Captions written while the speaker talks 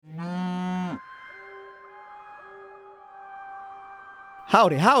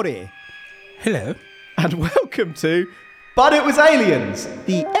Howdy, howdy, Hello. and welcome to But It Was Aliens,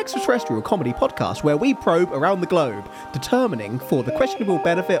 the extraterrestrial comedy podcast where we probe around the globe, determining for the questionable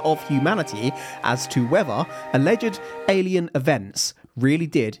benefit of humanity as to whether alleged alien events really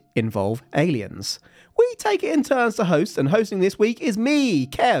did involve aliens. We take it in turns to host, and hosting this week is me,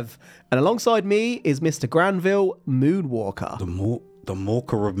 Kev, and alongside me is Mr. Granville Moonwalker. The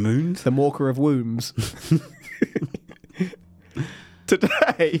Morker of Moons? The Morker of Wombs.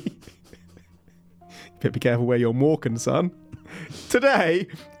 Today, better be careful where you're morking, son. Today,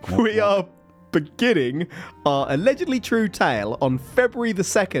 we are beginning our allegedly true tale on February the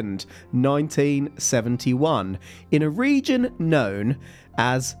 2nd, 1971, in a region known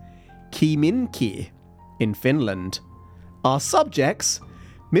as Kiminki in Finland. Our subjects,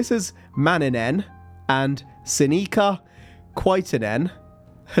 Mrs. Manninen and Sinikka Kuitunen,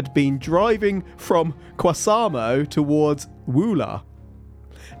 had been driving from Kuusamo towards Woula.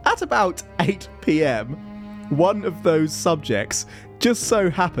 At about 8 p.m, one of those subjects just so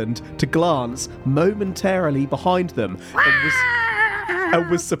happened to glance momentarily behind them and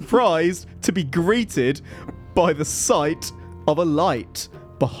was surprised to be greeted by the sight of a light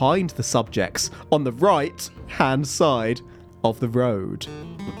behind the subjects on the right-hand side of the road.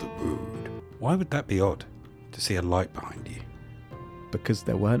 Why would that be odd, to see a light behind you? Because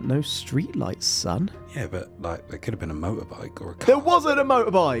there weren't no street lights, son. Yeah, but like there could have been a motorbike or a car. There wasn't a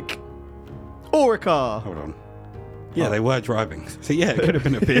motorbike! Or a car. Hold on. Yeah, they were driving. So yeah, it could have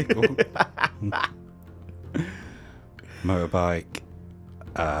been a vehicle. Motorbike,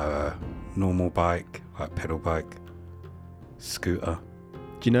 normal bike, like pedal bike, scooter,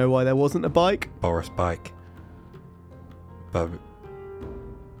 Do you know why there wasn't a bike? Boris bike, boat,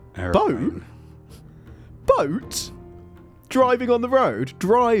 aeroplane. Boat? Driving on the road?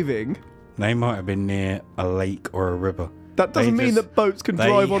 Driving? They might have been near a lake or a river. That doesn't mean that boats can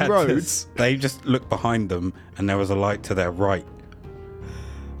drive on roads. They just looked behind them and there was a light to their right.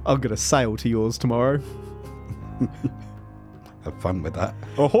 I'm going to sail to yours tomorrow. Have fun with that.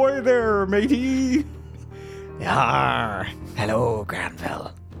 Ahoy there, matey! Yarr. Hello,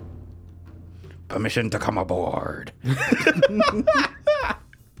 Granville. Permission to come aboard.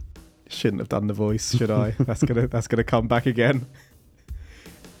 Shouldn't have done the voice, should I? That's gonna come back again.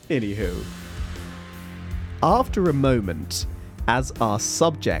 Anywho. After a moment, as our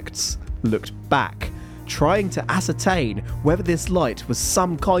subjects looked back, trying to ascertain whether this light was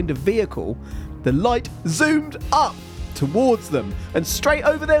some kind of vehicle, the light zoomed up towards them and straight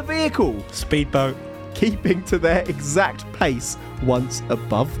over their vehicle, Speedboat. keeping to their exact pace once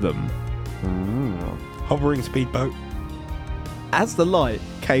above them. Hovering speedboat. As the light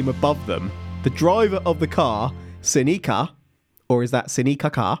came above them, the driver of the car, Sinikka, or is that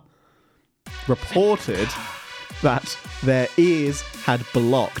Sinikka, reported that their ears had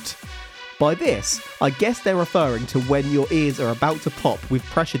blocked. By this, I guess they're referring to when your ears are about to pop with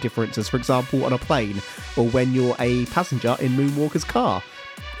pressure differences, for example, on a plane, or when you're a passenger in Moonwalker's car,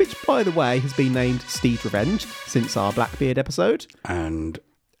 which, by the way, has been named Steed's Revenge since our Blackbeard episode. And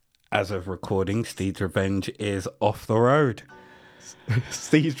as of recording, Steed's Revenge is off the road.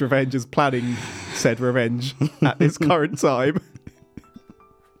 Steve's Revenge is planning said revenge at this current time.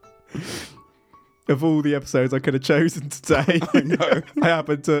 Of all the episodes I could have chosen today, I know. I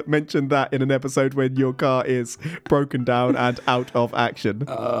happened to mention that in an episode when your car is broken down and out of action.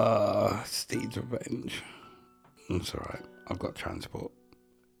 Steed's Revenge. It's alright. I've got transport.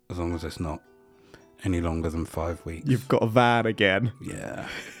 As long as it's not any longer than 5 weeks. You've got a van again. Yeah.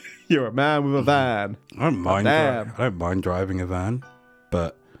 You're a man with a van. I don't mind. Damn. I don't mind driving a van,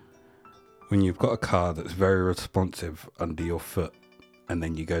 but when you've got a car that's very responsive under your foot, and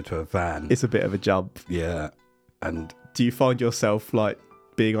then you go to a van, It's a bit of a jump. yeah, and Do you find yourself like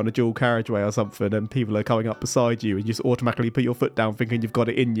being on a dual carriageway or something, and people are coming up beside you, and you just automatically put your foot down, thinking you've got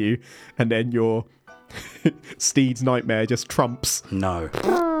it in you, and then your Steed's nightmare just trumps? no.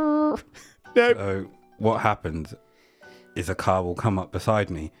 Nope. So what happens is a car will come up beside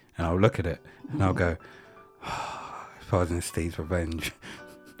me, and I'll look at it, and I'll go, if I was in Steed's Revenge,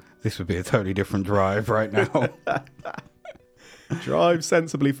 this would be a totally different drive right now. Drive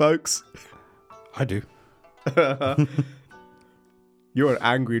sensibly, folks. I do. You're an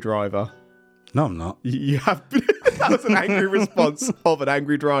angry driver. No, I'm not. You have. That was an angry response of an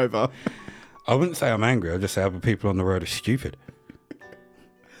angry driver. I wouldn't say I'm angry. I'll just say other people on the road are stupid.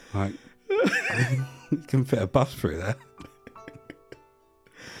 Like, you can fit a bus through there.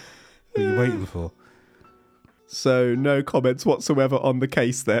 What are you waiting for? So no comments whatsoever on the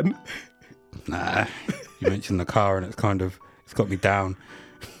case then. Nah. You mentioned the car and it's got me down.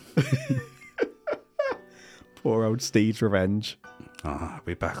 Poor old Steed's Revenge. I'll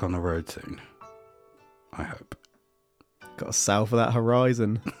be back on the road soon. I hope. Got to sail for that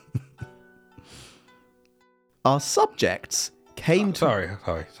horizon. Our subjects came to...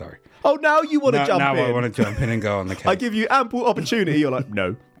 Sorry. Oh, now you want to jump in. Now I want to jump in and go on the case. I give you ample opportunity. You're like,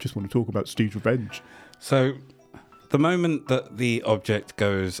 no, just want to talk about Steve's revenge. So, the moment that the object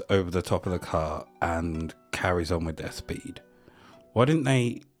goes over the top of the car and carries on with their speed, why didn't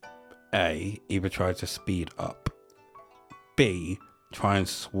they, A, either try to speed up, B, try and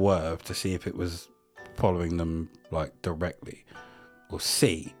swerve to see if it was following them, like, directly, or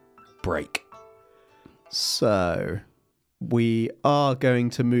C, brake? So, we are going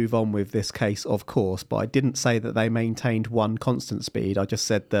to move on with this case, of course, but I didn't say that they maintained one constant speed. I just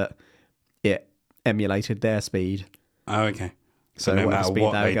said that it emulated their speed. Oh, okay. So no whatever matter speed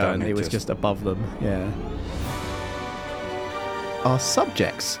what they were they going, done, it was just above them. Yeah. Our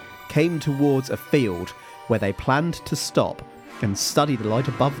subjects came towards a field where they planned to stop and study the light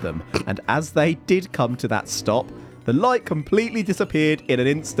above them. And as they did come to that stop, the light completely disappeared in an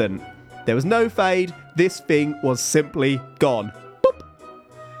instant. There was no fade. This thing was simply gone. Boop.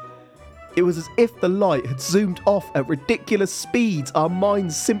 It was as if the light had zoomed off at ridiculous speeds our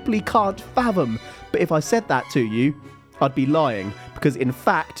minds simply can't fathom. But if I said that to you, I'd be lying. Because in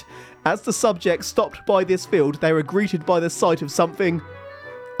fact, as the subjects stopped by this field, they were greeted by the sight of something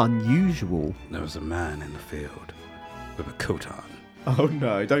unusual. There was a man in the field with a coat on. Oh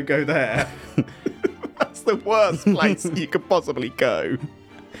no, don't go there. That's the worst place you could possibly go.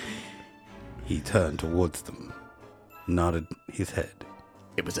 He turned towards them, nodded his head.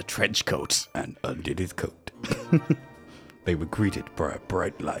 It was a trench coat. And undid his coat. They were greeted by a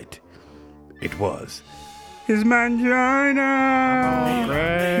bright light. It was his mangina!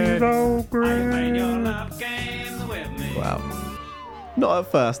 So great! Wow. Not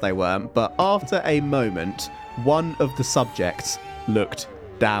at first they weren't, but after a moment, one of the subjects looked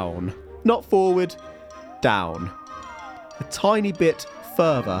down. Not forward, down. A tiny bit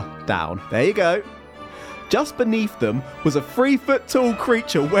further down. There you go. Just beneath them was a 3-foot-tall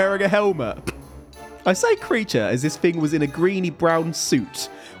creature wearing a helmet. I say creature as this thing was in a greeny-brown suit,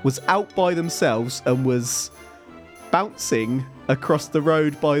 was out by themselves and was bouncing across the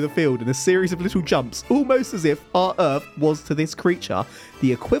road by the field in a series of little jumps, almost as if our Earth was to this creature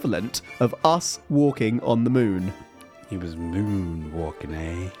the equivalent of us walking on the moon. He was moonwalking,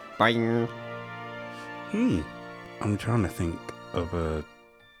 eh? Bang. I'm trying to think of a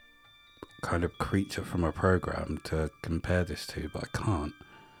kind of creature from a program to compare this to, but I can't.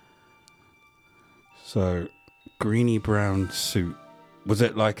 So, greeny brown suit. Was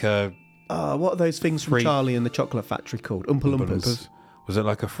it like a... what are those things from Charlie and the Chocolate Factory called? Oompa Loompas. Was it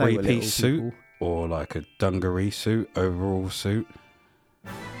like a They were three-piece suit? little Or like a dungaree suit? Overall suit?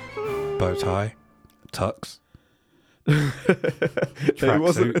 Bow tie? Tux? It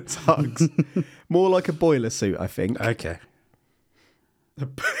wasn't a tux. More like a boiler suit, I think. Okay.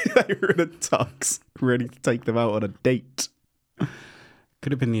 They were in a tux, ready to take them out on a date.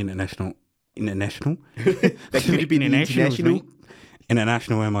 Could have been the international... That could have been the international.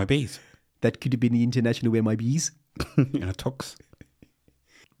 International MIBs. That could have been the international MIBs. In a tux.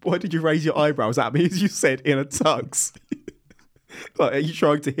 Why did you raise your eyebrows at me as you said in a tux? Like, are you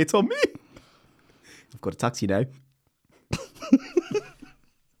trying to hit on me? I've got a tux, you know.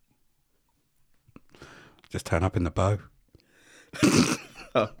 Just turn up in the bow.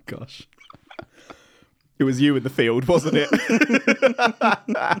 Oh, gosh. It was you in the field, wasn't it?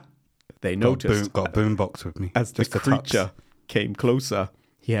 They noticed. Got a boombox with me. As the Just a creature came closer,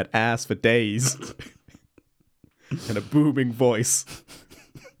 he had ass for days. And a booming voice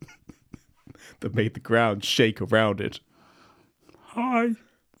that made the ground shake around it. Hi.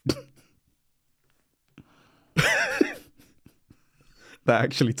 That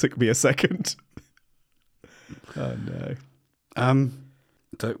actually took me a second. Oh no.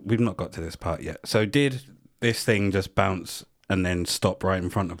 So we've not got to this part yet. So did this thing just bounce and then stop right in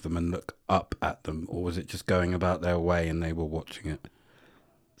front of them and look up at them, or was it just going about their way and they were watching it?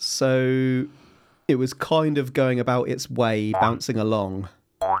 So it was kind of going about its way, bouncing along.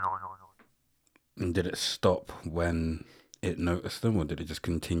 And did it stop when it noticed them, or did it just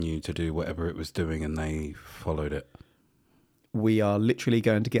continue to do whatever it was doing and they followed it? We are literally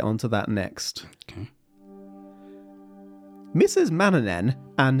going to get onto that next. Okay. Mrs. Mananen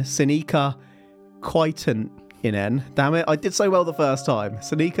and Senika Quitinen, damn it, I did so well the first time,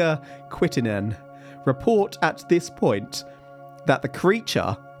 Senika Quitinen, report at this point that the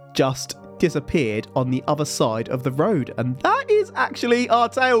creature just disappeared on the other side of the road. And that is actually our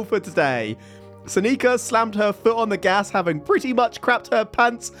tale for today. Seneca slammed her foot on the gas, having pretty much crapped her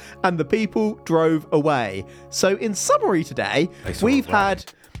pants, and the people drove away. So in summary today, we've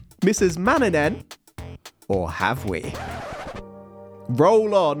had Mrs. Manninen, or have we?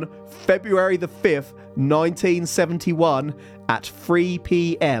 Roll on February the 5th, 1971 at 3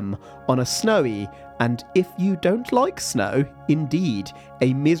 p.m. on a snowy, and if you don't like snow, indeed,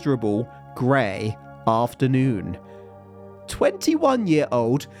 a miserable grey afternoon.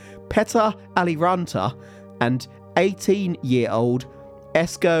 21-year-old Petar Aliranta and 18-year-old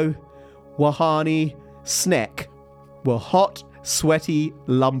Esko Wahani Snek were hot, sweaty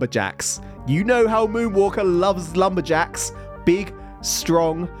lumberjacks. You know how Moonwalker loves lumberjacks. Big,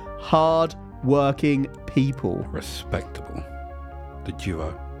 strong, hard-working people. Respectable. The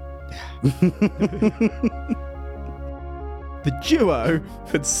duo. The duo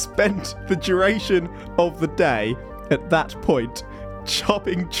had spent the duration of the day at that point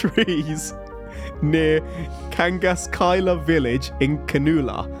chopping trees near Kangaskaila village in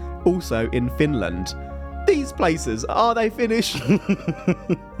Kinnula, also in Finland. These places, are they Finnish?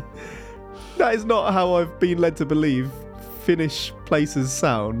 That is not how I've been led to believe Finnish places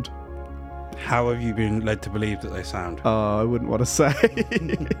sound. How have you been led to believe that they sound? I wouldn't want to say.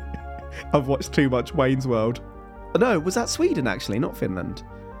 I've watched too much Wayne's World. No, was that Sweden actually, not Finland?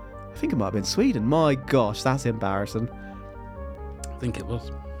 I think it might have been Sweden. My gosh, that's embarrassing. I think it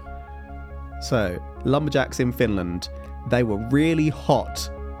was. So, lumberjacks in Finland, they were really hot,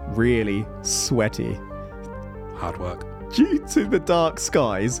 really sweaty. Hard work. Due to the dark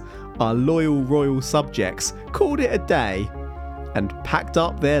skies, our loyal royal subjects called it a day and packed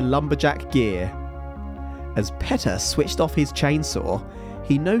up their lumberjack gear. As Petar switched off his chainsaw,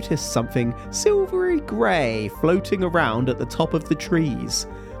 he noticed something silvery grey floating around at the top of the trees.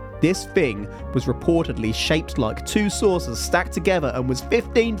 This thing was reportedly shaped like two saucers stacked together and was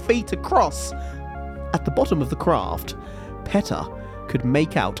 15 feet across. At the bottom of the craft, Petar could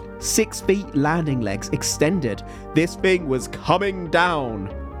make out 6 feet landing legs extended. This thing was coming down.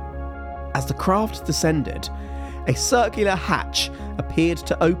 As the craft descended, a circular hatch appeared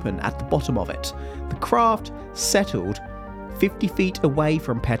to open at the bottom of it. The craft settled 50 feet away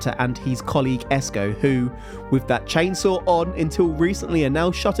from Petar and his colleague Esko, who, with that chainsaw on until recently and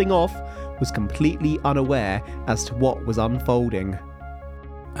now shutting off, was completely unaware as to what was unfolding.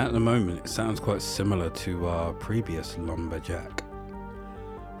 At the moment, it sounds quite similar to our previous lumberjack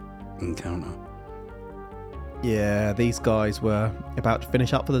encounter. Yeah, these guys were about to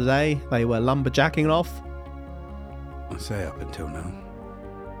finish up for the day. They were lumberjacking off. I say up until now.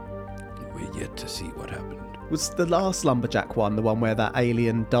 We're yet to see what happened. Was the last lumberjack one the one where that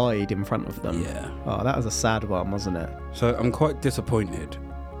alien died in front of them? Yeah. Oh, that was a sad one, wasn't it? So I'm quite disappointed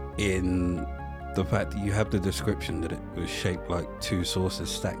in the fact that you have the description that it was shaped like two saucers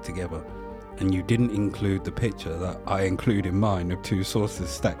stacked together, and you didn't include the picture that I include in mine of two saucers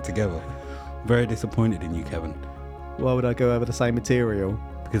stacked together. Very disappointed in you, Kevin. Why would I go over the same material?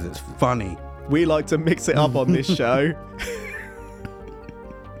 Because it's funny. We like to mix it up on this show.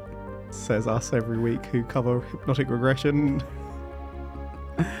 Says us every week who cover hypnotic regression.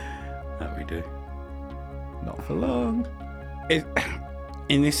 That we do. Not for long.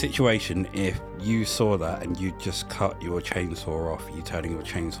 In this situation, if you saw that and you just cut your chainsaw off, are you turning your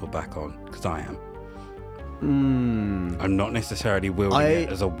chainsaw back on? Because I am. I'm not necessarily wielding it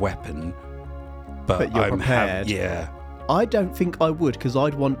as a weapon, but you're I'm prepared. Yeah. I don't think I would, because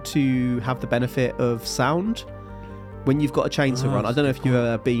I'd want to have the benefit of sound. When you've got a chainsaw on, I don't know if you've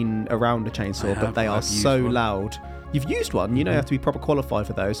ever been around a chainsaw, but they are so loud. You've used one, you know, you have to be proper qualified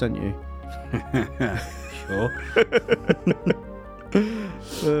for those, don't you?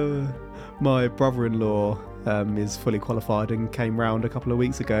 Sure. My brother-in-law is fully qualified and came round a couple of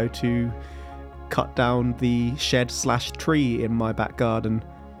weeks ago to cut down the shed/tree in my back garden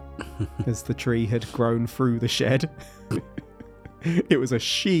as the tree had grown through the shed. It was a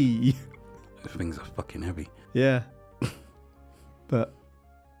she. Those things are fucking heavy. Yeah. But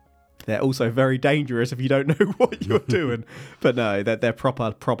they're also very dangerous if you don't know what you're doing. But no, they're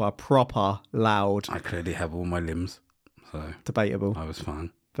proper loud. I clearly have all my limbs, so Debatable. I was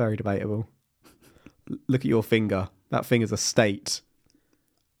fine. Very debatable. Look at your finger. That finger's a state.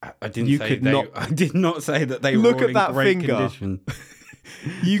 I did not say that they were Look all at in that great finger. condition.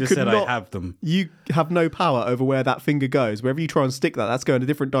 You Just could said not, I have them. You have no power over where that finger goes. Wherever you try and stick that, that's going a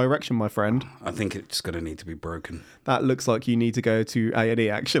different direction, my friend. I think it's going to need to be broken. That looks like you need to go to A&E,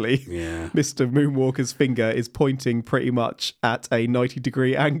 actually. Yeah. Mr. Moonwalker's finger is pointing pretty much at a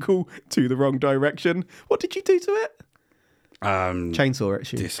 90-degree angle to the wrong direction. What did you do to it? Chainsaw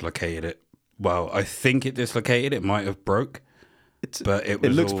it, Dislocated it. Well, I think it dislocated. It might have broke. but it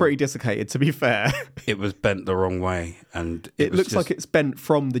was looks pretty desiccated, to be fair. It was bent the wrong way, and it looks like it's bent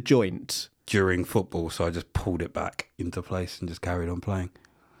from the joint during football. So I just pulled it back into place and just carried on playing.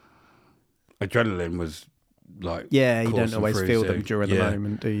 Adrenaline was like, yeah, you don't always feel them during the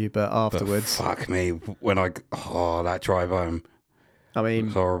moment, do you? But afterwards, but fuck me, when that drive home, I mean, it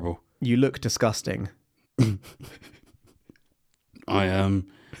was horrible. You look disgusting.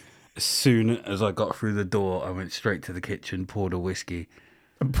 As soon as I got through the door, I went straight to the kitchen, poured a whiskey.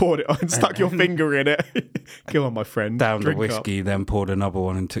 And poured it on and stuck your finger in it. Go on, my friend. Down the Drink whiskey, up. then poured another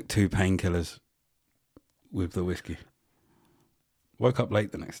one and took 2 painkillers with the whiskey. Woke up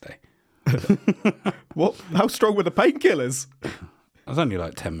late the next day. What? How strong were the painkillers? I was only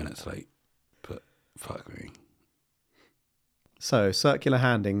like 10 minutes late, but fuck me. So, circular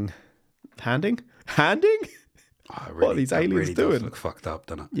handing? Handing? Really, what are these aliens really doing? Does look fucked up,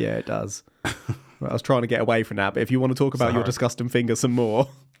 doesn't it? Yeah, it does. Well, I was trying to get away from that, but if you want to talk about your disgusting finger some more,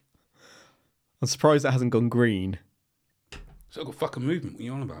 I'm surprised that hasn't gone green. So I've got fucking movement. What are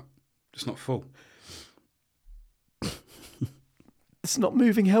you on about? Just not full. It's not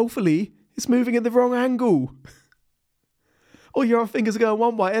moving healthily. It's moving in the wrong angle. All your other fingers are going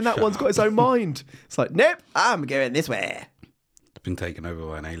one way, and that one's got its own mind. It's like, nope, I'm going this way. It's been taken over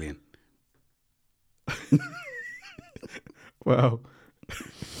by an alien. Well,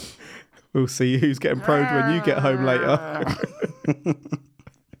 we'll see who's getting probed when you get home later.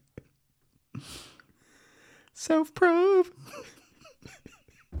 Self-probe.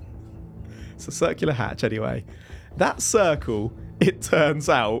 It's a circular hatch anyway. That circle, it turns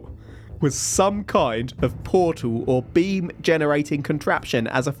out, was some kind of portal or beam generating contraption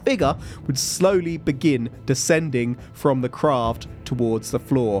as a figure would slowly begin descending from the craft towards the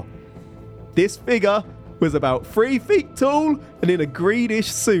floor. This figure was about 3 feet tall and in a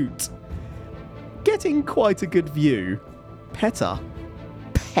greenish suit. Getting quite a good view, Petter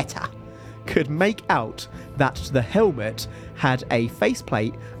could make out that the helmet had a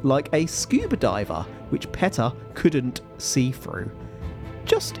faceplate like a scuba diver, which Petter couldn't see through.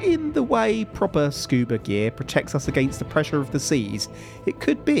 Just in the way proper scuba gear protects us against the pressure of the seas, it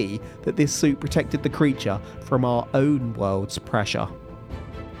could be that this suit protected the creature from our own world's pressure.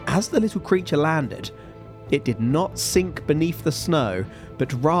 As the little creature landed, it did not sink beneath the snow,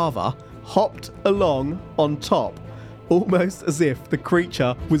 but rather hopped along on top, almost as if the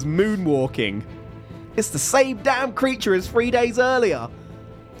creature was moonwalking. It's the same damn creature as 3 days earlier.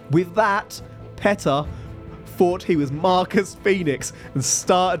 With that, Petter thought he was Marcus Phoenix and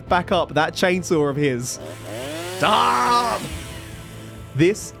started back up that chainsaw of his. Stop!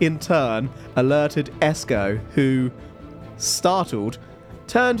 This, in turn, alerted Esco, who, startled,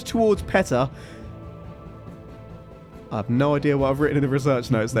 turned towards Petter. I have no idea what I've written in the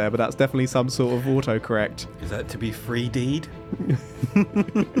research notes there, but that's definitely some sort of autocorrect. Is that to be 3D'd?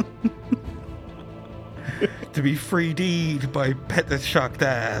 To be 3D'd by Petter's shocked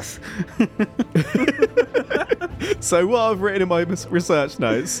ass. So what I've written in my research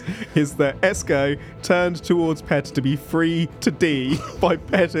notes is that Esco turned towards Petter to be free to D by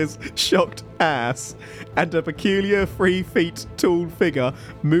Petter's shocked ass, and a peculiar 3 feet tall figure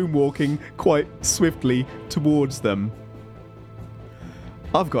moonwalking quite swiftly towards them.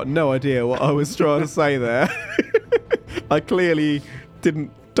 I've got no idea what I was trying to say there. I clearly didn't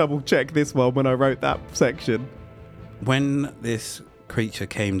double check this one when I wrote that section. When this creature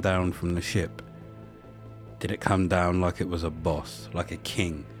came down from the ship, did it come down like it was a boss, like a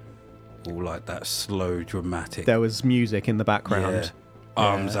king? Or like that slow, dramatic... There was music in the background. Yeah.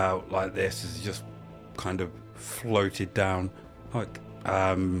 Arms out like this, as it just kind of floated down. Like,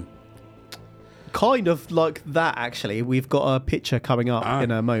 kind of like that, actually. We've got a picture coming up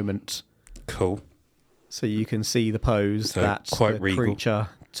in a moment. Cool. So you can see the pose that the creature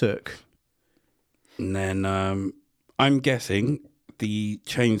took. And then I'm guessing the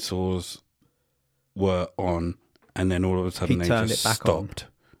chainsaws were on, and then all of a sudden they just stopped.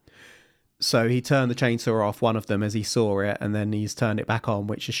 So he turned the chainsaw off, one of them, as he saw it, and then he's turned it back on,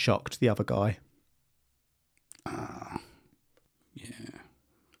 which has shocked the other guy. Yeah.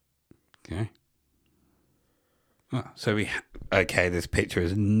 Okay. So this picture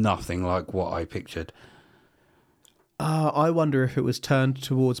is nothing like what I pictured. I wonder if it was turned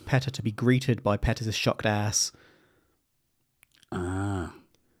towards Petter to be greeted by Petter's shocked ass.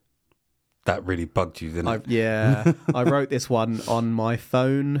 That really bugged you, didn't it? Yeah. I wrote this one on my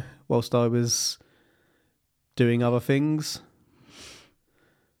phone whilst I was doing other things.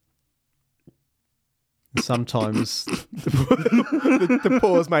 Sometimes the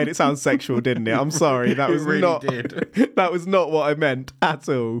pause made it sound sexual, didn't it? I'm sorry. That was really not did. That was not what I meant at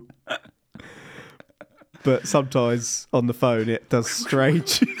all. But sometimes on the phone it does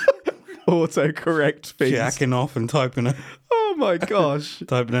strange autocorrect things. Jacking off and Oh my gosh.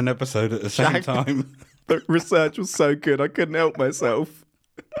 typing an episode at the same time. The research was so good, I couldn't help myself.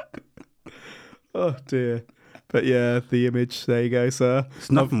 Oh dear. But yeah, the image, there you go, sir. It's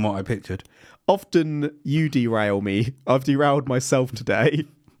nothing what I pictured. Often you derail me. I've derailed myself today.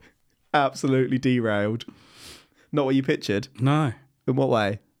 Absolutely derailed. Not what you pictured? No. In what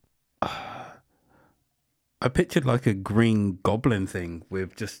way? I pictured like a green goblin thing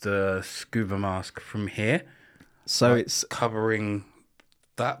with just a scuba mask from here. So like it's covering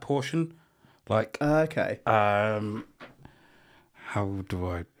that portion. Like, okay. how do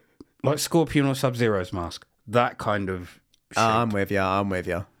I... Like Scorpion or Sub-Zero's mask. That kind of shape. I'm with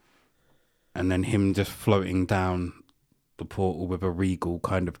you. And then him just floating down the portal with a regal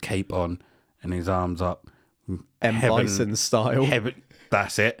kind of cape on and his arms up. Bison style.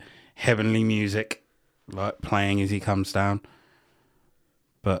 That's it. Heavenly music, like playing as he comes down.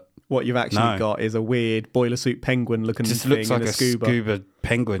 But what you've actually got is a weird boiler suit penguin looking just thing looks like in a scuba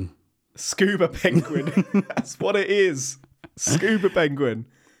penguin. Scuba penguin. That's what it is. Scuba penguin.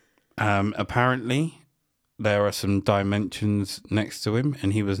 Apparently, there are some dimensions next to him,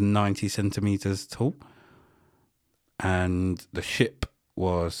 and he was 90 centimeters tall. And the ship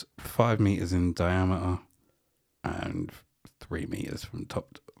was 5 meters in diameter and 3 meters from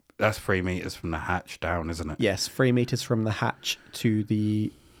top. That's 3 meters from the hatch down, isn't it? Yes, 3 meters from the hatch to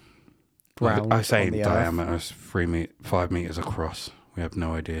the ground. I say on the diameter is 5 meters across. We have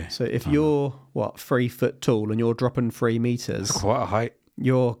no idea. So if you're 3 foot tall and you're dropping 3 meters, That's quite a height.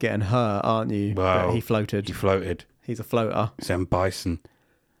 You're getting hurt, aren't you? Well, but he floated. He's a floater. It's M bison,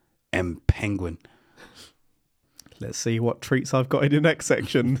 M penguin. Let's see what treats I've got in the next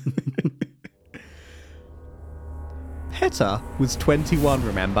section. Heta was 21,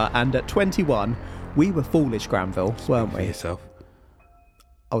 remember, and at 21, we were foolish, Granville, weren't we? Yourself.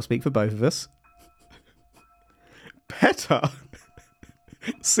 I'll speak for both of us. Heta,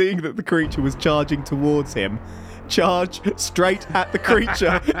 seeing that the creature was charging towards him, charged straight at the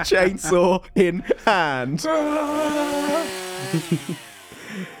creature, chainsaw in hand.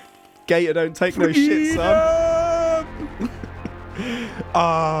 Gator don't take no shit, son.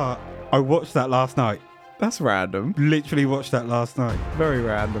 I watched that last night. That's random. Literally watched that last night. Very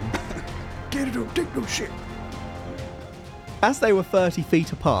random. Gator don't take no shit. As they were 30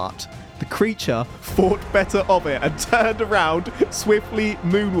 feet apart, the creature thought better of it and turned around, swiftly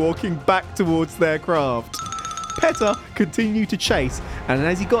moonwalking back towards their craft. Petter continued to chase, and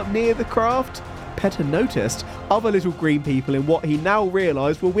as he got near the craft, Petter noticed other little green people in what he now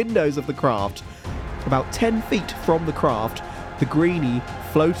realised were windows of the craft. About 10 feet from the craft, the greenie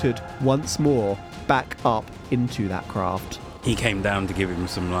floated once more back up into that craft. He came down to give him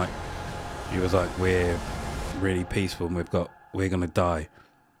some he was like, we're really peaceful and we're going to die.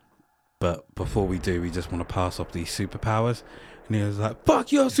 But before we do, we just want to pass off these superpowers. And he was like,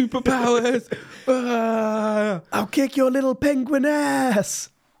 fuck your superpowers! I'll kick your little penguin ass!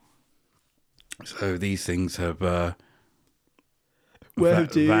 So these things have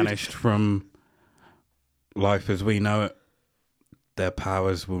Dude. vanished from life as we know it. Their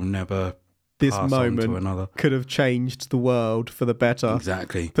powers will never this pass on to another. Moment could have changed the world for the better.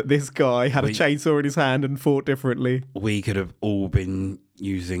 Exactly. But this guy had a chainsaw in his hand and fought differently. We could have all been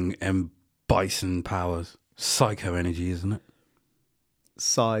using bison powers. Psycho energy, isn't it?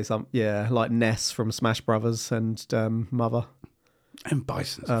 Size, yeah, like Ness from Smash Brothers and Mother. M.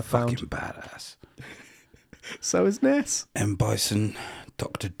 Bison's fucking badass. So is Ness. M. Bison,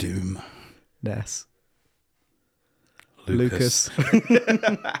 Dr. Doom. Ness. Lucas.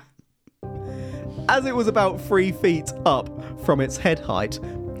 As it was about 3 feet up from its head height,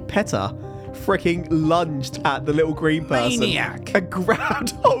 Petter freaking lunged at the little green person. Maniac. And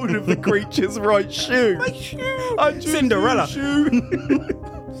grabbed hold of the creature's right shoe. My shoe! Cinderella.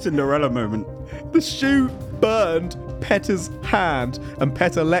 Cinderella moment. The shoe burned Petter's hand, and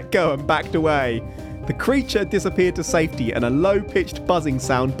Petter let go and backed away. The creature disappeared to safety, and a low-pitched buzzing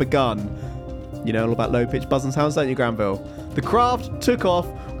sound begun. You know all about low-pitched buzzing sounds, don't you, Granville? The craft took off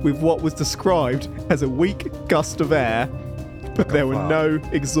with what was described as a weak gust of air, but there were no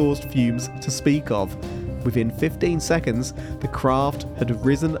exhaust fumes to speak of. Within 15 seconds, the craft had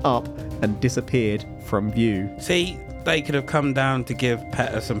risen up and disappeared from view. See, they could have come down to give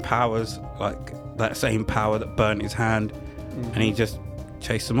Petter some powers, like that same power that burnt his hand, and he just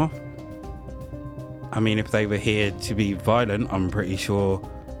chased them off. I mean, if they were here to be violent, I'm pretty sure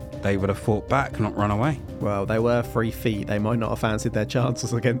they would have fought back, not run away. Well, they were 3 feet. They might not have fancied their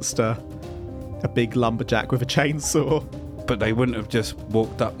chances against a big lumberjack with a chainsaw. But they wouldn't have just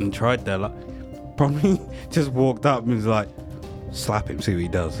walked up and tried their luck. Probably just walked up and was like, slap him, see what he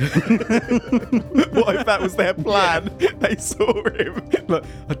does. What if that was their plan? They saw him. Look,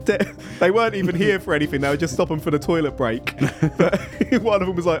 they weren't even here for anything. They were just stopping for the toilet break. But one of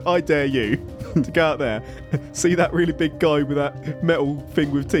them was like, I dare you to go out there, see that really big guy with that metal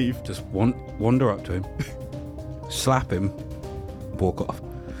thing with teeth. Just wander up to him, slap him, walk off.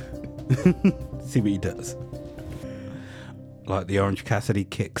 See what he does. Like the Orange Cassidy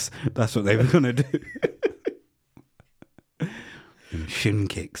kicks. That's what they were going to do. And shin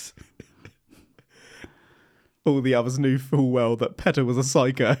kicks. All the others knew full well that Petter was a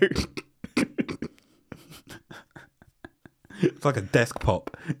psycho. It's like a desk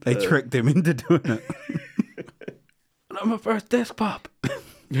pop. They tricked him into doing it. Not my first desk pop.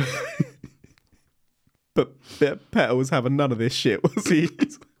 But Petter was having none of this shit, was he?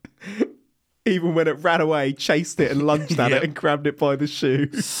 Even when it ran away, chased it and lunged at it and grabbed it by the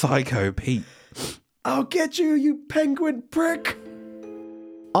shoe. Psycho Pete. I'll get you, you penguin prick!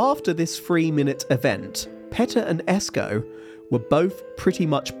 After this 3-minute event, Petter and Esko were both pretty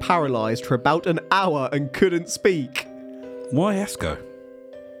much paralysed for about an hour and couldn't speak. Why Esko?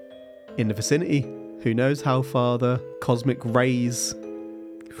 In the vicinity, who knows how far the cosmic rays...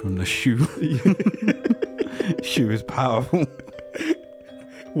 From the shoe. Shoe is powerful.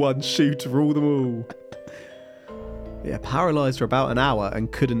 One shoe to rule them all. Yeah, paralysed for about an hour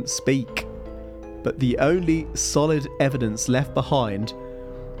and couldn't speak. But the only solid evidence left behind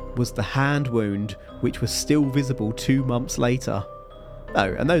was the hand wound, which was still visible 2 months later.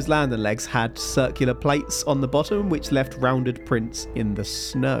 Oh, and those landing legs had circular plates on the bottom, which left rounded prints in the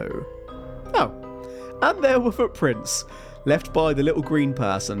snow. Oh, and there were footprints left by the little green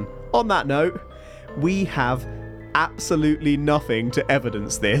person. On that note, we have absolutely nothing to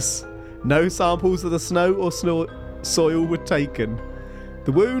evidence this. No samples of the snow or soil were taken.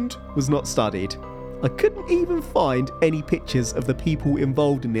 The wound was not studied. I couldn't even find any pictures of the people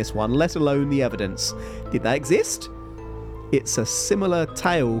involved in this one, let alone the evidence. Did they exist? It's a similar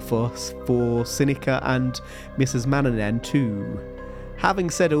tale for Sinica and Mrs. Manninen too. Having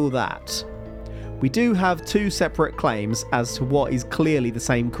said all that, we do have 2 separate claims as to what is clearly the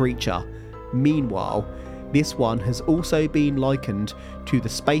same creature. Meanwhile, this one has also been likened to the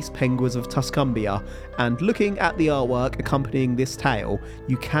space penguins of Tuscumbia, and looking at the artwork accompanying this tale,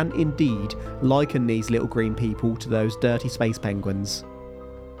 you can indeed liken these little green people to those dirty space penguins.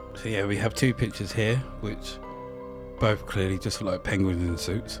 So yeah, we have 2 pictures here, which both clearly just look like penguins in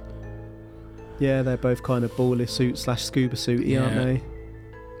suits. Yeah, they're both kind of baller suit / scuba suity, aren't they?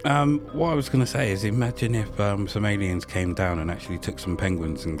 What I was going to say is, imagine if some aliens came down and actually took some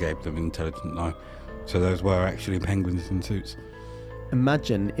penguins and gave them intelligent life. So those were actually penguins in suits.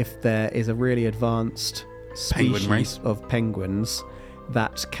 Imagine if there is a really advanced species of penguins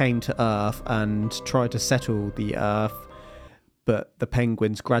that came to Earth and tried to settle the Earth, but the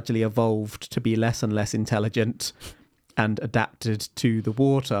penguins gradually evolved to be less and less intelligent and adapted to the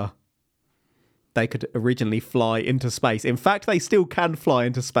water. They could originally fly into space. In fact, they still can fly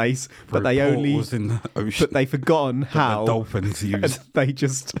into space, but they only was in the ocean. But they've forgotten how. The dolphins use. They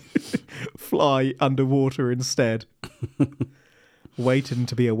just fly underwater instead, waiting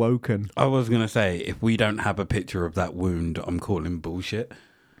to be awoken. I was gonna say, if we don't have a picture of that wound, I'm calling bullshit.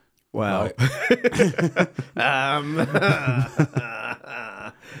 Well,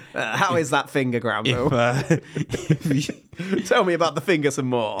 how is that finger, Granville? Tell me about the finger some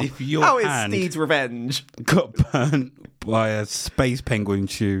more. If your how is hand Steed's revenge? Got burnt by a space penguin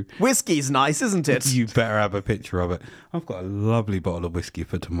shoe. Whiskey's nice, isn't it? You better have a picture of it. I've got a lovely bottle of whiskey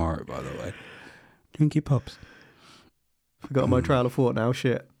for tomorrow, by the way. Drinky pops. Forgot my trail of thought now,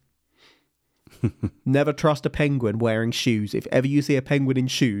 shit. Never trust a penguin wearing shoes. If ever you see a penguin in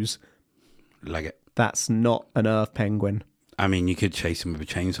shoes, leg it. That's not an Earth penguin. I mean, you could chase them with a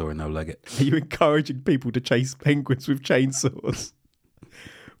chainsaw and they'll leg it. Are you encouraging people to chase penguins with chainsaws?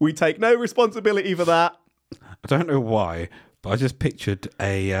 We take no responsibility for that. I don't know why, but I just pictured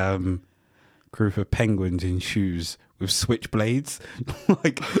a group of penguins in shoes with switchblades,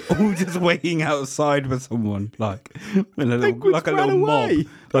 like all just waiting outside for someone, like in a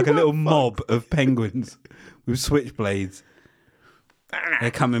little mob of penguins with switchblades. They're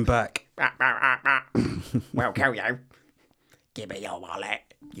coming back. Well, Coyo, give me your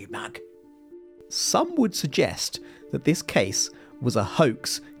wallet, you mug. Some would suggest that this case was a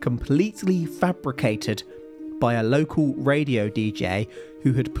hoax completely fabricated by a local radio DJ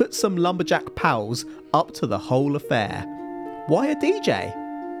who had put some lumberjack pals up to the whole affair. Why a DJ?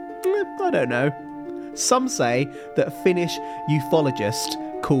 I don't know. Some say that a Finnish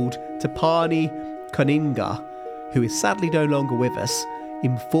ufologist called Tapani Koninga, who is sadly no longer with us,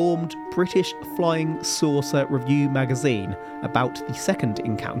 informed British Flying Saucer Review magazine about the second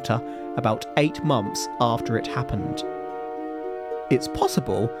encounter about 8 months after it happened. It's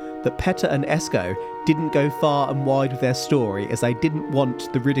possible that Petter and Esko didn't go far and wide with their story as they didn't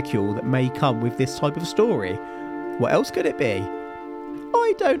want the ridicule that may come with this type of story. What else could it be?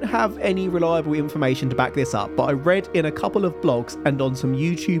 I don't have any reliable information to back this up, but I read in a couple of blogs and on some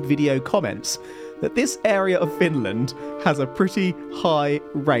YouTube video comments that this area of Finland has a pretty high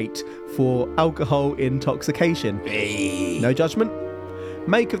rate for alcohol intoxication. No judgment?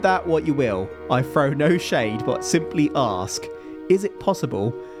 Make of that what you will. I throw no shade, but simply ask, is it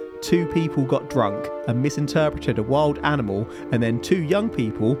possible 2 people got drunk and misinterpreted a wild animal, and then 2 young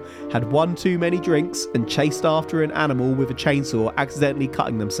people had one too many drinks and chased after an animal with a chainsaw, accidentally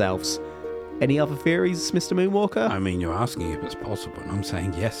cutting themselves? Any other theories, Mr. Moonwalker? I mean, you're asking if it's possible, and I'm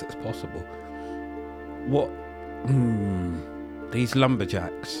saying yes, it's possible. What? These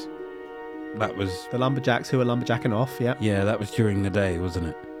lumberjacks. That was... The lumberjacks who are lumberjacking off, yeah. Yeah, that was during the day, wasn't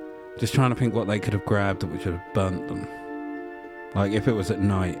it? Just trying to think what they could have grabbed that would have burnt them. Like, if it was at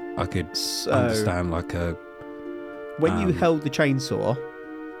night, I could understand, like, a... When you held the chainsaw,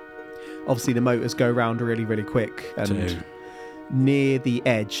 obviously the motors go round really, really quick. And near the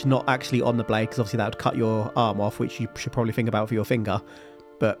edge, not actually on the blade, because obviously that would cut your arm off, which you should probably think about for your finger.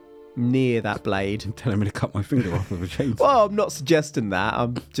 But near that blade... You're telling me to cut my finger off with a chainsaw? Well, I'm not suggesting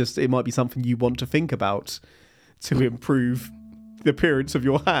that. It might be something you want to think about to improve the appearance of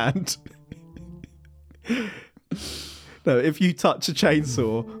your hand. No, if you touch a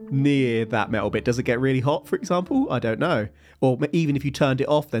chainsaw near that metal bit, does it get really hot, for example? I don't know. Or even if you turned it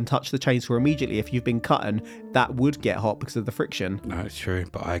off, then touch the chainsaw immediately. If you've been cutting, that would get hot because of the friction. No, it's true,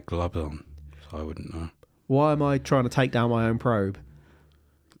 but I had gloves on, so I wouldn't know. Why am I trying to take down my own probe?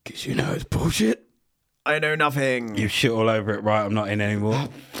 Because you know it's bullshit. I know nothing. You shit all over it, right? I'm not in anymore.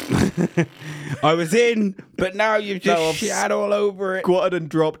 I was in, but now you've just shit all over it. Squatted and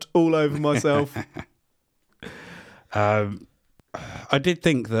dropped all over myself. I did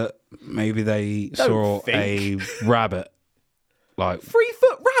think that maybe they saw a rabbit. Like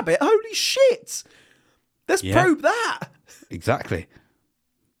 3-foot rabbit? Holy shit! Let's probe that. Exactly.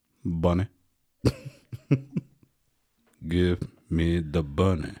 Bunny. Give me the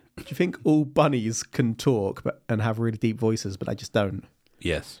bunny. Do you think all bunnies can talk and have really deep voices, but they just don't?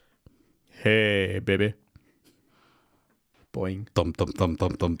 Yes. Hey, baby. Boing. Thump, thump, thump,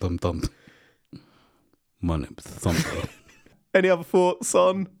 thump, thump, thump, thump. Money, thumper. Any other thoughts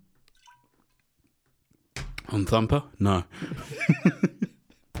on? On Thumper? No.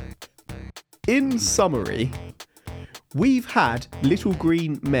 In summary, we've had little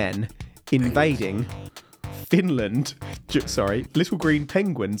green men invading Finland. Little green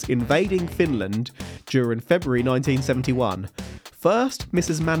penguins invading Finland during February 1971. First,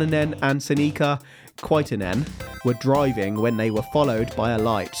 Mrs. Manninen and Senika Koitinen were driving when they were followed by a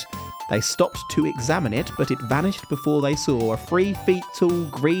light. They stopped to examine it, but it vanished before they saw a 3 feet tall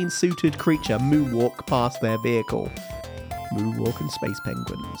green-suited creature moonwalk past their vehicle. Moonwalking space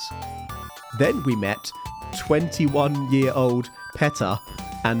penguins. Then we met 21-year-old Petter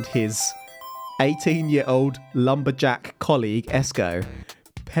and his 18-year-old lumberjack colleague Esko.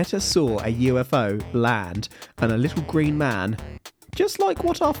 Petter saw a UFO land and a little green man, just like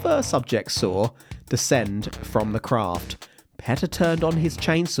what our first subject saw, descend from the craft. Petter turned on his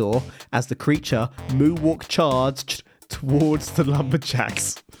chainsaw as the creature moonwalk charged towards the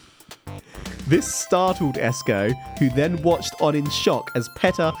lumberjacks. This startled Esko, who then watched on in shock as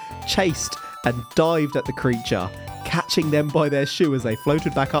Petter chased and dived at the creature, catching them by their shoe as they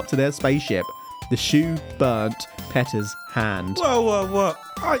floated back up to their spaceship. The shoe burnt Petter's hand. Whoa.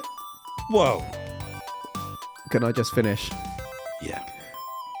 Whoa. Can I just finish? Yeah.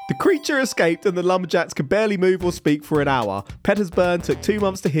 The creature escaped and the lumberjacks could barely move or speak for an hour. Petter's burn took 2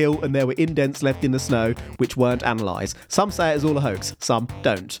 months to heal and there were indents left in the snow which weren't analysed. Some say it's all a hoax, some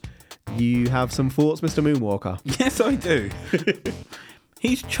don't. You have some thoughts, Mr. Moonwalker? Yes, I do.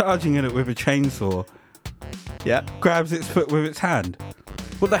 He's charging at it with a chainsaw. Yeah. Grabs its foot with its hand.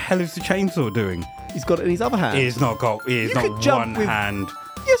 What the hell is the chainsaw doing? He's got it in his other hand. He's not got. He's not one hand.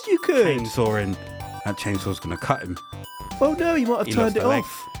 Yes, you could. Chainsawing. That chainsaw's going to cut him. Well, no, he might have turned it leg.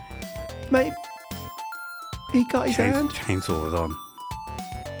 off. Mate, he cut his hand. Chainsaw was on.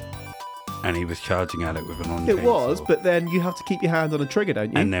 And he was charging at it with an on chainsaw. It was, but then you have to keep your hand on a trigger,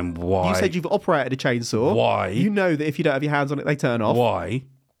 don't you? And then why? You said you've operated a chainsaw. Why? You know that if you don't have your hands on it, they turn off. Why?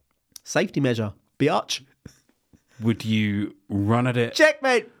 Safety measure. Biatch. Would you run at it?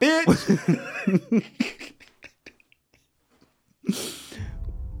 Checkmate, bitch.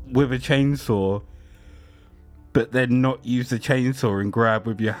 With a chainsaw but then not use the chainsaw and grab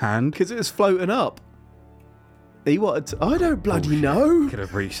with your hand? Because it was floating up. He wanted to, I don't bloody know. Could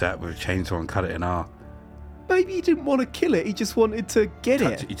have reached that with a chainsaw and cut it in half. Maybe he didn't want to kill it. He just wanted to get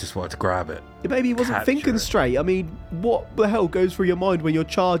it. He just wanted to grab it. Maybe he wasn't thinking straight. I mean, what the hell goes through your mind when you're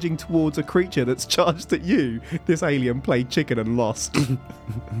charging towards a creature that's charged at you? This alien played chicken and lost. Need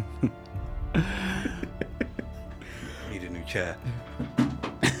a new chair.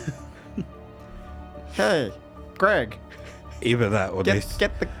 Hey, Greg. Either that or this.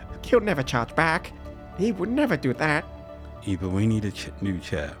 He'll never charge back. He would never do that. Either we need a new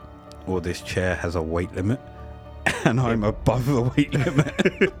chair, or this chair has a weight limit, and I'm above the weight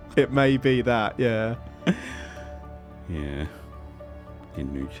limit. It may be that, yeah. Yeah. Need a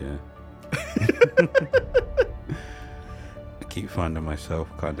new chair. I keep finding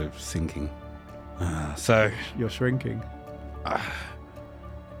myself kind of sinking. So You're shrinking.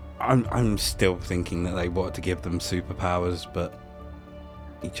 I'm still thinking that they wanted to give them superpowers, but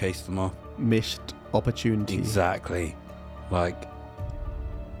he chased them off. Missed opportunity. Exactly. Like,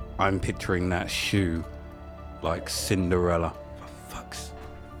 I'm picturing that shoe like Cinderella. For fuck's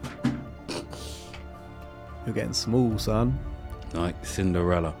You're getting small, son. like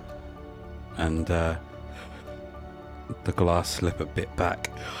Cinderella. And the glass slip a bit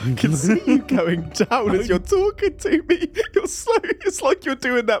back. I can see you going down as you're talking to me. You're slow. It's like you're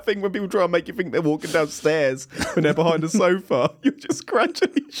doing that thing when people try and make you think they're walking downstairs when they're behind a sofa. You're just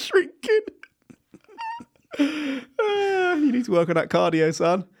gradually shrinking. You need to work on that cardio,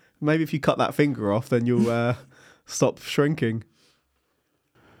 son. Maybe if you cut that finger off, then you'll stop shrinking.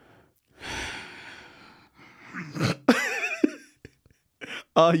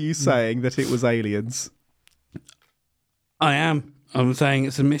 Are you saying that it was aliens? I am. I'm saying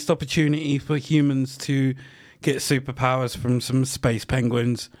it's a missed opportunity for humans to get superpowers from some space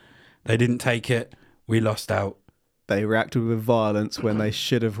penguins. They didn't take it. We lost out. They reacted with violence when they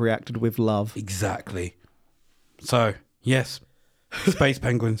should have reacted with love. Exactly. So, yes, space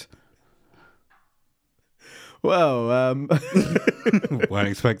penguins. Well, Weren't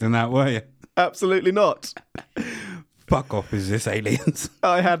expecting that, were you? absolutely not. Fuck off, is this aliens?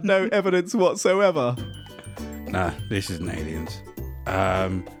 I had no evidence whatsoever. Nah, this isn't aliens. I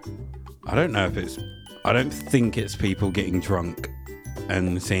don't know if it's... I don't think it's people getting drunk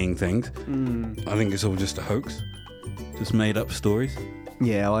and seeing things. I think it's all just a hoax. Just made up stories.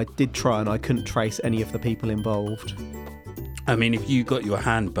 Yeah, I did try and I couldn't trace any of the people involved. I mean, if you got your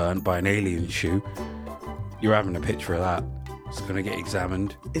hand burnt by an alien shoe, you're having a picture of that. It's going to get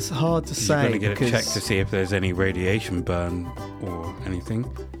examined. It's hard to You're say. going to get it because checked to see if there's any radiation burn or anything.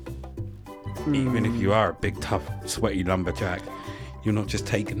 Even if you are a big, tough, sweaty lumberjack, you're not just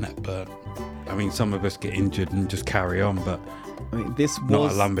taking that burn. I mean, some of us get injured and just carry on, but I mean, this not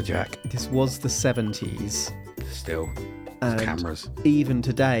was a lumberjack. This was the 70s. Still, And cameras. even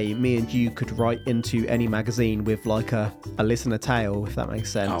today, me and you could write into any magazine with like a listener tale, if that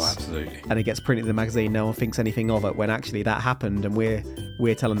makes sense. Oh, absolutely. And it gets printed in the magazine. No one thinks anything of it when actually that happened, and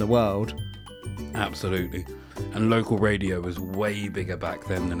we're telling the world. Absolutely. And local radio was way bigger back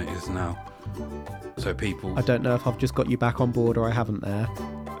then than it is now. So people... I don't know if I've just got you back on board or I haven't there.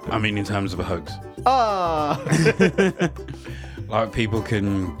 I mean, in terms of a hoax. Ah! Like, people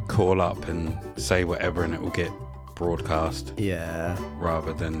can call up and say whatever and it will get broadcast. Yeah.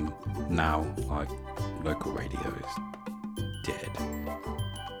 Rather than now, like, local radio is dead.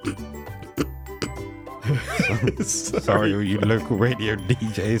 Sorry, all you local radio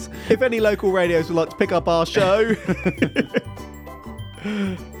DJs. If any local radios would like to pick up our show,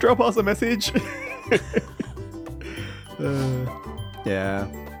 drop us a message. Yeah.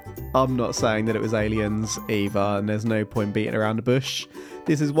 I'm not saying that it was aliens either, and there's no point beating around the bush.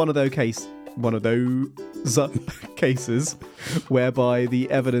 This is one of those cases whereby the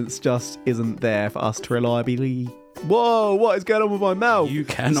evidence just isn't there for us to reliably... Whoa, what is going on with my mouth? You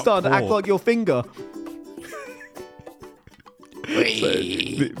cannot It's starting to act talk. like your finger. So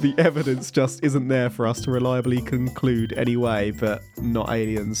the evidence just isn't there for us to reliably conclude anyway, but not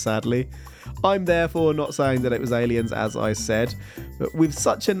aliens, sadly. I'm therefore not saying that it was aliens, as I said, but with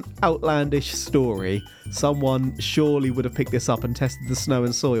such an outlandish story, someone surely would have picked this up and tested the snow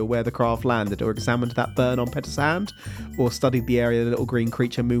and soil where the craft landed, or examined that burn on Petter's hand, or studied the area the little green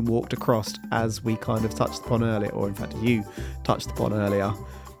creature moonwalked across, as we kind of touched upon earlier, or in fact you touched upon earlier.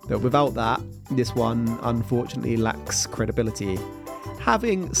 But without that, this one unfortunately lacks credibility.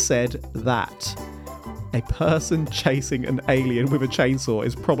 Having said that, a person chasing an alien with a chainsaw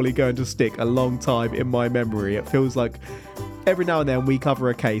is probably going to stick a long time in my memory. It feels like every now and then we cover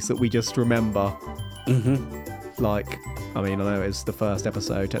a case that we just remember. Like, I mean, I know it's the first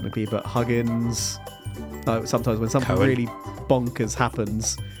episode technically, but Huggins. Sometimes when something Cohen. really bonkers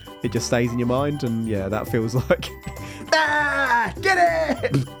happens, it just stays in your mind, and yeah, that feels like get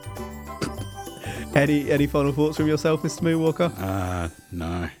it. Any final thoughts from yourself, Mr. Moonwalker?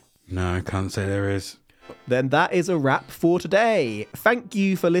 No, can't say there is. Then that is a wrap for today. Thank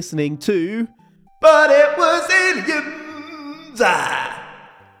you for listening to But It Was Aliens.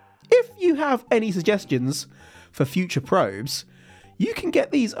 If you have any suggestions for future probes, you can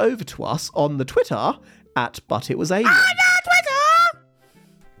get these over to us on the Twitter at But It Was Aliens. Twitter!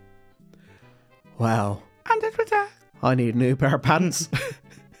 Wow, On the Twitter. I need a new pair of pants.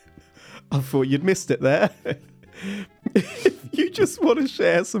 I thought you'd missed it there. If you just want to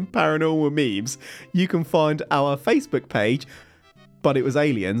share some paranormal memes, you can find our Facebook page, But It Was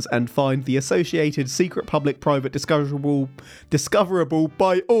Aliens, and find the associated secret, public, private, discoverable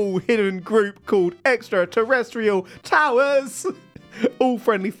by all hidden group called Extraterrestrial Towers. All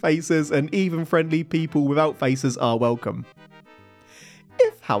friendly faces and even friendly people without faces are welcome.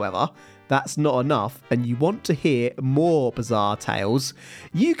 If, however, that's not enough and you want to hear more bizarre tales,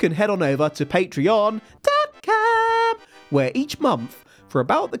 you can head on over to patreon.com, where each month, for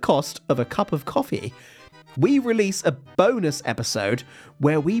about the cost of a cup of coffee, we release a bonus episode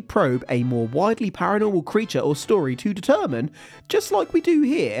where we probe a more widely paranormal creature or story to determine, just like we do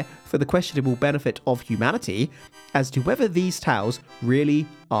here for the questionable benefit of humanity, as to whether these tales really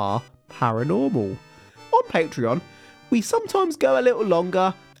are paranormal. On Patreon, we sometimes go a little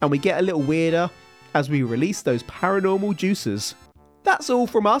longer and we get a little weirder as we release those paranormal juices. That's all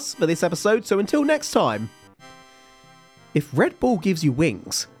from us for this episode, so until next time. If Red Bull gives you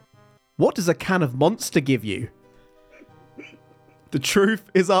wings, what does a can of Monster give you? The truth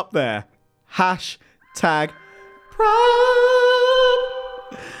is up there. #probe.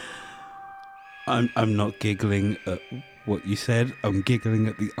 I'm not giggling at what you said. I'm giggling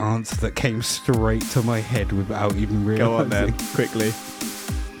at the answer that came straight to my head without even realising. Go on then, quickly.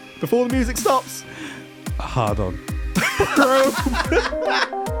 Before the music stops. Hard on.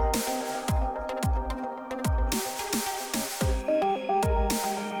 Probe.